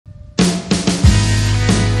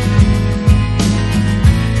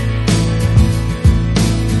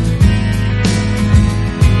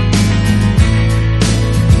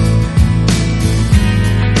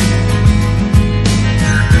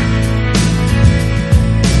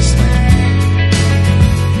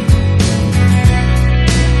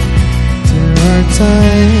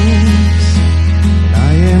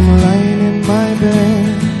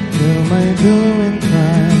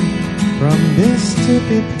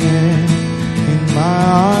it in my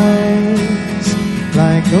eyes,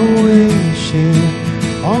 like a windshield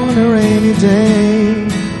on a rainy day.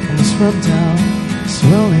 Almost rubbed down,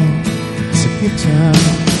 swelling, so keep down.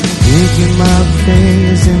 Digging my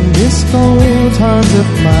face in this cold heart of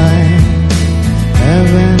mine.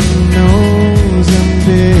 Heaven knows I'm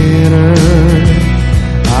bitter.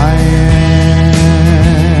 I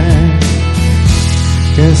am,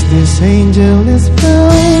 'cause this angel is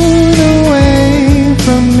blown away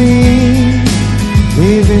from me,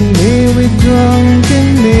 leaving me with drunken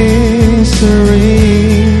misery.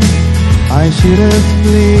 I should have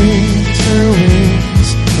flicked her wings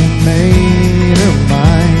and made her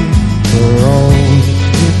mine for all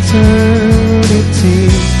eternity.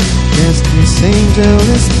 Yes, this angel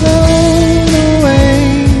is blown away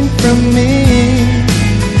from me,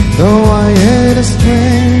 though I had the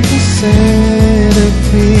strength to set her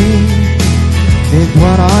free. Did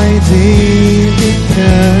what I did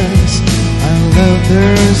because I loved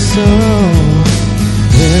her so.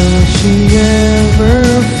 Will she ever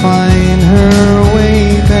find her way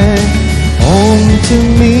back home to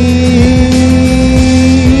me?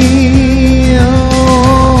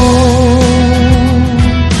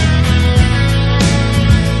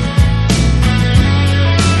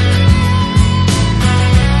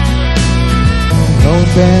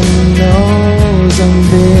 Heaven knows I'm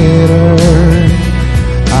bitter.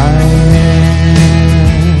 I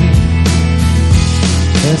am.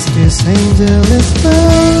 Yes, this angel is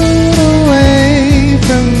blown away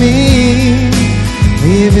from me,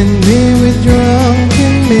 leaving me with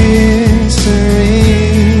drunken misery.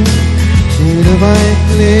 Should have I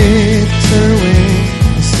clipped her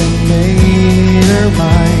wings and made her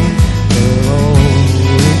mine for all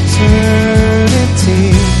eternity.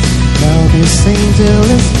 Now this angel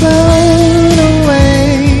is blown away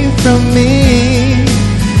from me,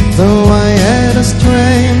 though I had the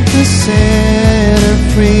strength to set her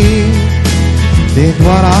free. Did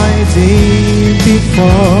what I did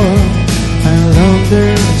before